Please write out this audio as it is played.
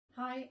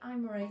Hi,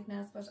 I'm Máiréad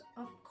Nesbitt.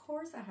 Of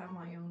course I have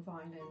my own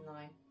violin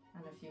line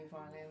and a few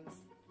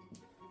violins.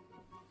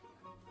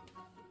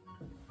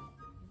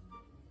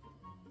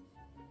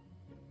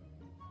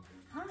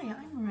 Hi,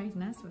 I'm Máiréad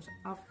Nesbitt.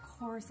 Of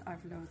course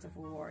I've loads of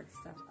awards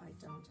that I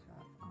don't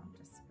have on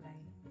display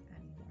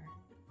anywhere.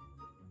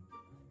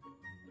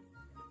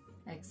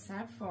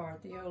 Except for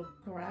the old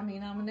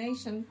Grammy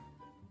nomination.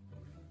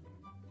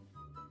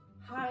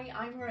 Hi,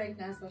 I'm Máiréad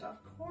Nesbitt. Of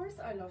course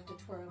I love to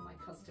twirl my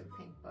custom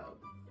pink bow.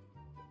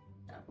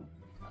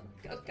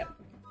 Go.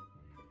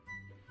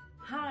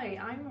 Hi,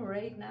 I'm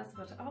Máiréad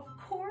Nesbitt. Of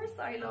course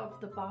I love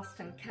the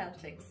Boston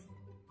Celtics.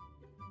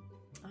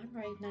 I'm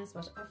Máiréad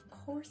Nesbitt.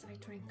 Of course I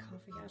drink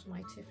coffee out of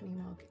my Tiffany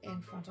mug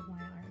in front of my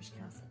Irish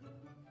castle.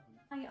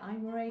 Hi,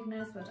 I'm Máiréad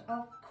Nesbitt.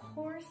 Of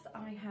course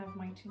I have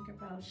my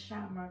Tinkerbell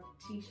Shamrock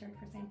t-shirt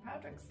for St.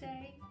 Patrick's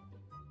Day.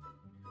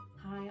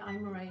 Hi,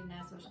 I'm Máiréad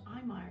Nesbitt.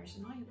 I'm Irish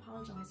and I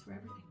apologise for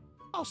everything.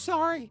 Oh,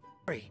 sorry.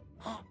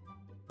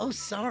 Oh,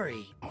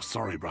 sorry. Oh,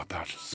 sorry about that.